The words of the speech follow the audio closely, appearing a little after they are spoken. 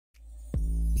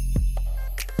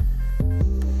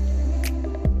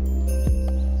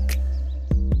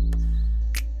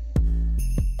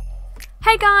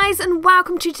Hey guys, and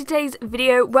welcome to today's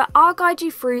video where I'll guide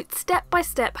you through step by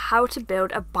step how to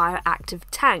build a bioactive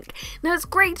tank. Now it's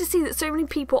great to see that so many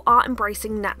people are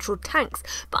embracing natural tanks,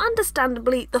 but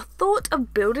understandably the thought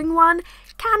of building one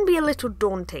can be a little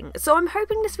daunting. So I'm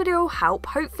hoping this video will help.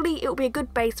 Hopefully it will be a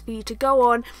good base for you to go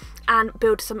on and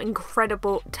build some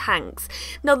incredible tanks.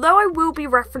 Now though I will be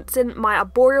referencing my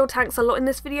arboreal tanks a lot in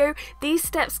this video, these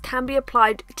steps can be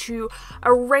applied to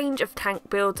a range of tank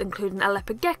builds including a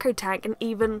Leopard Gecko tank and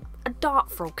even a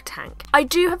dart frog tank. I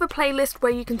do have a playlist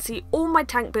where you can see all my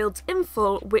tank builds in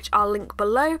full, which I'll link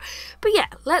below, but yeah,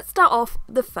 let's start off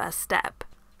the first step.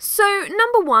 So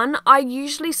number one, I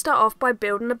usually start off by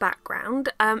building a background.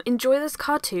 Enjoy this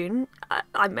cartoon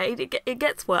I made, it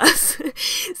gets worse.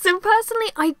 So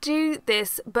personally I do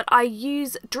this, but I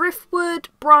use driftwood,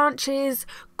 branches,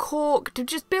 cork to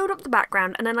just build up the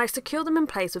background, and then I secure them in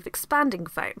place with expanding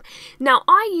foam. Now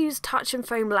I use touch and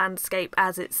foam landscape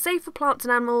as it's safe for plants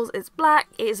and animals, it's black,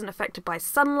 it isn't affected by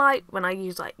sunlight when I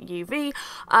use like UV,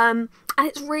 and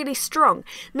it's really strong.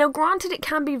 Now granted it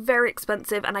can be very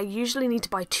expensive and I usually need to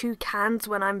buy 2 cans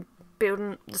when I'm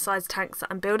building the size tanks that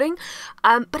I'm building,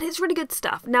 but it's really good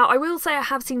stuff. Now I will say I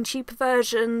have seen cheaper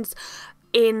versions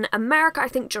in America. I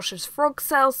think Josh's Frog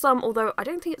sells some, although I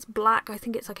don't think it's black, I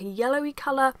think it's like a yellowy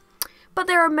colour, but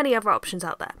there are many other options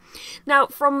out there. Now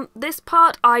from this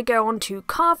part I go on to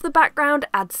carve the background,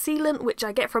 add sealant which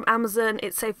I get from Amazon,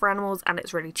 it's safe for animals and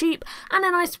it's really cheap, and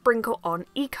then I sprinkle on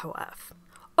eco earth.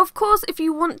 Of course, if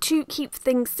you want to keep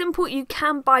things simple, you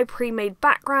can buy pre-made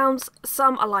backgrounds.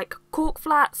 Some are like cork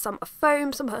flat, some are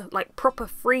foam, some are like proper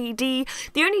 3D.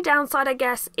 The only downside, I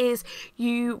guess, is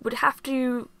you would have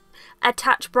to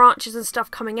attach branches and stuff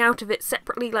coming out of it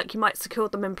separately, like you might secure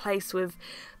them in place with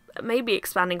maybe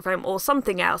expanding foam or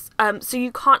something else, so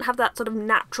you can't have that sort of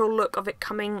natural look of it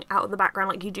coming out of the background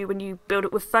like you do when you build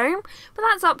it with foam, but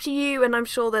that's up to you and I'm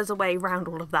sure there's a way around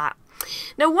all of that.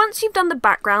 Now once you've done the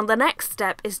background, the next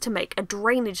step is to make a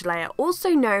drainage layer,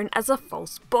 also known as a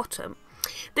false bottom.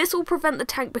 This will prevent the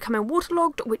tank becoming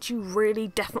waterlogged, which you really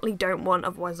definitely don't want,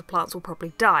 otherwise the plants will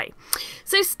probably die.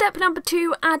 So step number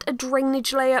 2, add a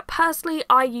drainage layer. Personally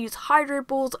I use hydro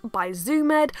balls by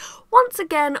Zoomed. Once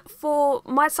again, for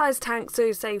my size tank,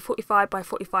 so say 45 by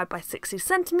 45 by 60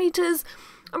 centimeters,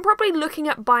 I'm probably looking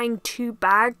at buying 2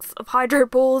 bags of hydro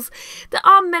balls. There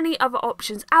are many other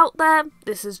options out there,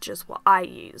 this is just what I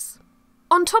use.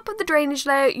 On top of the drainage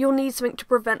layer, you'll need something to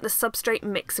prevent the substrate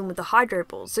mixing with the hydro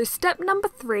balls. So step number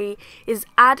 3 is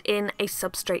add in a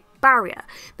substrate barrier.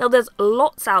 Now there's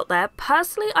lots out there.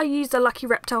 Personally, I used a Lucky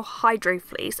Reptile hydro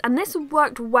fleece and this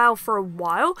worked well for a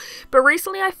while, but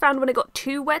recently I found when it got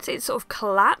too wet it sort of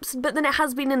collapsed, but then it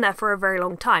has been in there for a very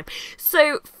long time.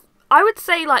 So I would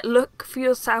say like look for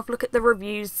yourself, look at the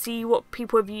reviews, see what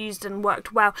people have used and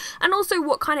worked well, and also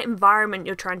what kind of environment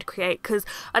you're trying to create, because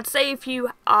I'd say if you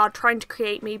are trying to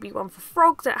create maybe one for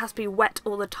frogs that has to be wet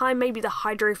all the time, maybe the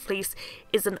hydro fleece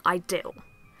isn't ideal.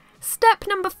 Step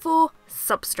number 4,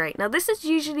 substrate. Now this is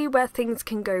usually where things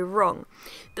can go wrong.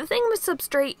 The thing with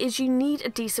substrate is you need a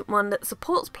decent one that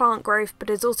supports plant growth but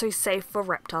is also safe for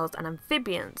reptiles and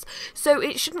amphibians. So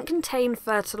it shouldn't contain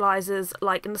fertilizers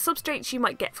like in the substrates you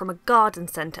might get from a garden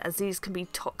centre, as these can be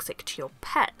toxic to your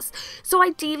pets. So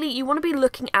ideally you want to be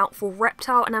looking out for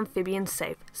reptile and amphibian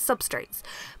safe substrates.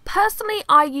 Personally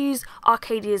I use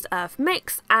Arcadia's Earth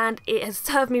Mix and it has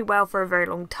served me well for a very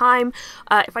long time.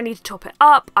 If I need to top it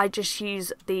up I just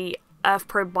use the Earth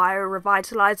Pro Bio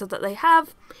Revitalizer that they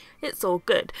have. It's all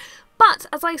good. But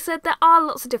as I said, there are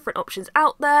lots of different options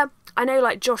out there. I know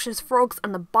like Josh's Frogs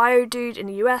and the Bio Dude in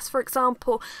the US, for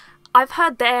example. I've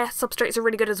heard their substrates are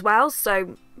really good as well,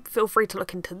 so feel free to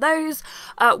look into those.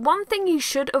 One thing you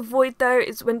should avoid though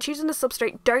is when choosing a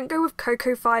substrate, don't go with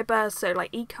cocoa fibre, so like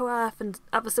Eco Earth and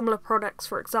other similar products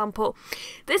for example.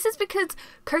 This is because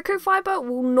cocoa fibre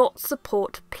will not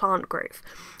support plant growth.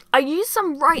 I use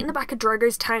some right in the back of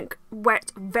Drogo's tank where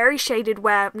it's very shaded,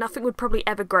 where nothing would probably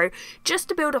ever grow, just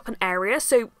to build up an area.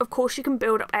 So of course you can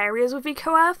build up areas with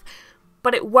Eco Earth,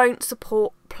 but it won't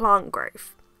support plant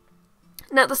growth.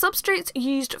 Now the substrates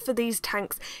used for these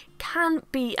tanks can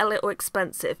be a little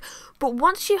expensive, but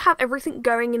once you have everything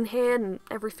going in here and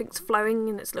everything's flowing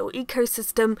in its little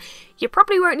ecosystem, you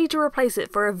probably won't need to replace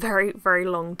it for a very, very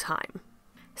long time.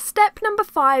 Step number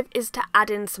 5 is to add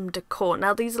in some decor.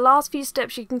 Now these last few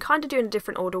steps you can kind of do in a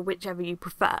different order, whichever you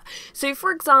prefer. So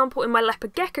for example in my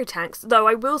Leopard Gecko tanks, though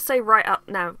I will say right up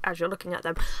now as you're looking at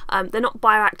them, they're not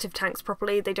bioactive tanks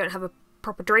properly, they don't have a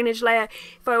proper drainage layer.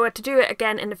 If I were to do it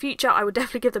again in the future I would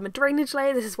definitely give them a drainage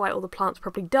layer, this is why all the plants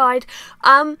probably died.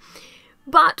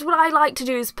 But what I like to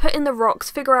do is put in the rocks,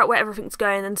 figure out where everything's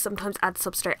going, and sometimes add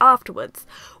substrate afterwards.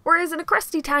 Whereas in a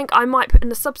cresty tank, I might put in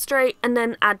the substrate and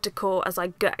then add decor as I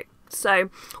go. So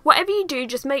whatever you do,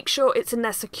 just make sure it's in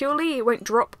there securely, it won't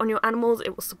drop on your animals,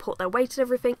 it will support their weight and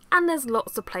everything, and there's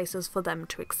lots of places for them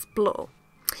to explore.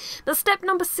 The step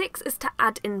number 6 is to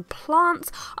add in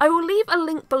plants. I will leave a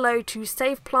link below to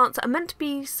safe plants that are meant to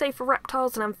be safe for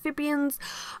reptiles and amphibians.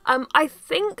 I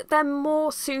think they're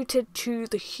more suited to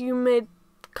the humid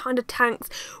kind of tanks.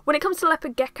 When it comes to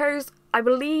leopard geckos, I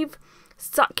believe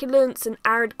succulents and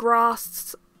arid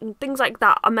grass and things like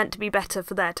that are meant to be better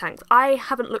for their tanks. I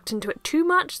haven't looked into it too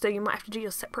much, so you might have to do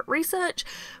your separate research,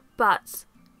 but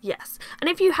yes. And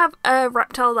if you have a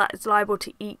reptile that is liable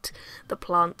to eat the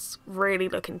plants, really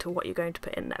look into what you're going to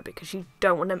put in there, because you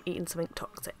don't want them eating something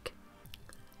toxic.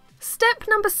 Step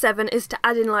number 7 is to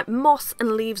add in like moss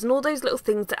and leaves and all those little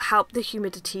things that help the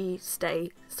humidity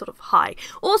stay sort of high.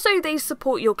 Also, they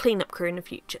support your cleanup crew in the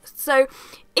future. So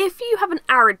if you have an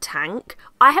arid tank,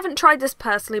 I haven't tried this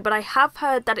personally, but I have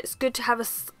heard that it's good to have a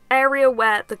area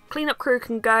where the cleanup crew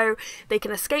can go, they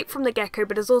can escape from the gecko,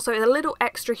 but it's also a little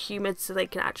extra humid so they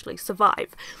can actually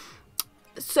survive.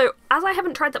 So as I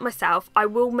haven't tried that myself, I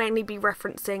will mainly be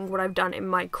referencing what I've done in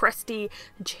my Cresty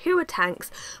and Chihuahua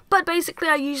tanks, but basically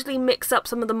I usually mix up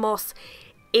some of the moss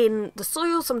in the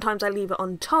soil, sometimes I leave it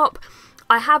on top.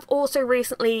 I have also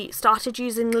recently started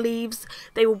using leaves.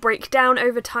 They will break down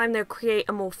over time, they'll create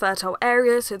a more fertile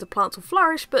area so the plants will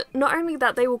flourish, but not only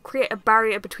that, they will create a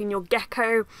barrier between your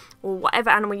gecko or whatever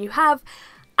animal you have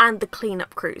and the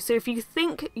cleanup crew. So if you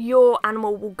think your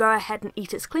animal will go ahead and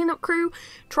eat its cleanup crew,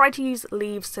 try to use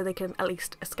leaves so they can at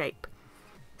least escape.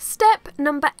 Step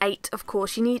number 8, of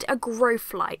course, you need a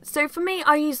growth light. So for me,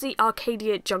 I use the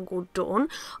Arcadia Jungle Dawn.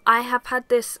 I have had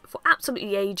this for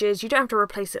absolutely ages. You don't have to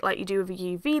replace it like you do with a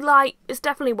UV light. It's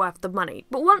definitely worth the money.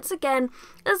 But once again,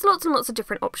 there's lots and lots of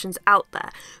different options out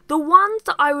there. The ones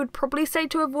that I would probably say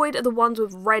to avoid are the ones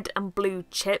with red and blue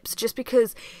chips, just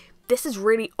because this is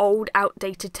really old,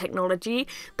 outdated technology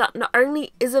that not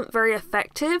only isn't very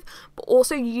effective, but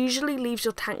also usually leaves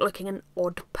your tank looking an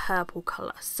odd purple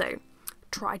colour. So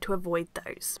try to avoid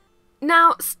those.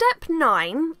 Now, step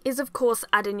 9 is of course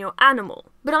adding your animal,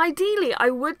 but ideally I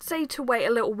would say to wait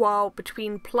a little while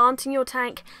between planting your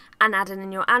tank and adding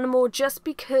in your animal, just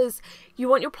because you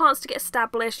want your plants to get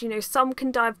established. You know, some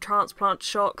can die of transplant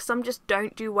shock, some just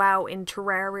don't do well in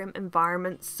terrarium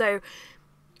environments, so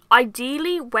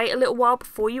ideally wait a little while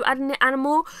before you add an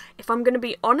animal. If I'm going to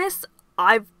be honest,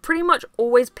 I've pretty much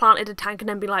always planted a tank and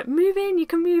then be like, move in, you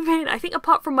can move in. I think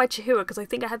apart from my Chihuahua, because I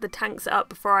think I had the tank set up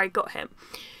before I got him.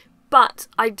 But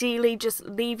ideally just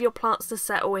leave your plants to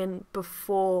settle in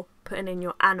before putting in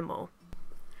your animal.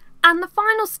 And the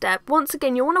final step, once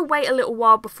again, you want to wait a little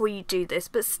while before you do this,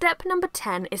 but step number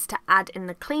 10 is to add in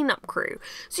the cleanup crew.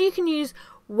 So you can use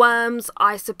worms,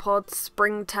 isopods,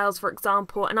 springtails for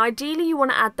example, and ideally you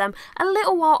want to add them a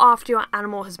little while after your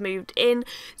animal has moved in,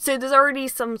 so there's already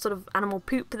some sort of animal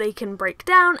poop they can break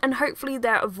down and hopefully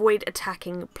they'll avoid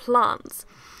attacking plants.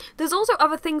 There's also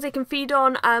other things they can feed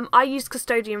on. I use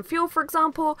custodian fuel for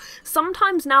example.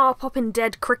 Sometimes now I'll pop in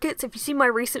dead crickets. If you see my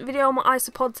recent video on my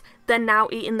isopods, they're now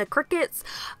eating the crickets.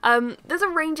 There's a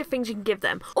range of things you can give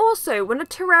them. Also, when a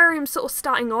terrarium's sort of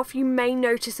starting off, you may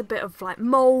notice a bit of like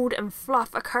mold and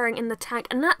fluff occurring in the tank,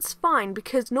 and that's fine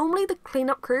because normally the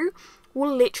cleanup crew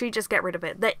will literally just get rid of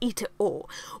it. They eat it all.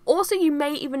 Also, you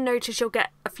may even notice you'll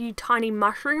get a few tiny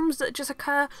mushrooms that just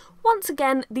occur. Once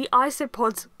again, the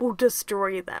isopods will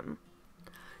destroy them.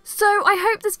 So I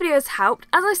hope this video has helped.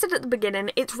 As I said at the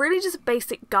beginning, it's really just a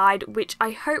basic guide which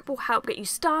I hope will help get you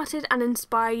started and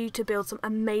inspire you to build some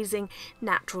amazing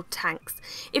natural tanks.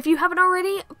 If you haven't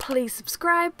already, please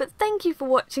subscribe, but thank you for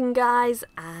watching guys,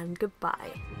 and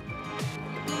goodbye.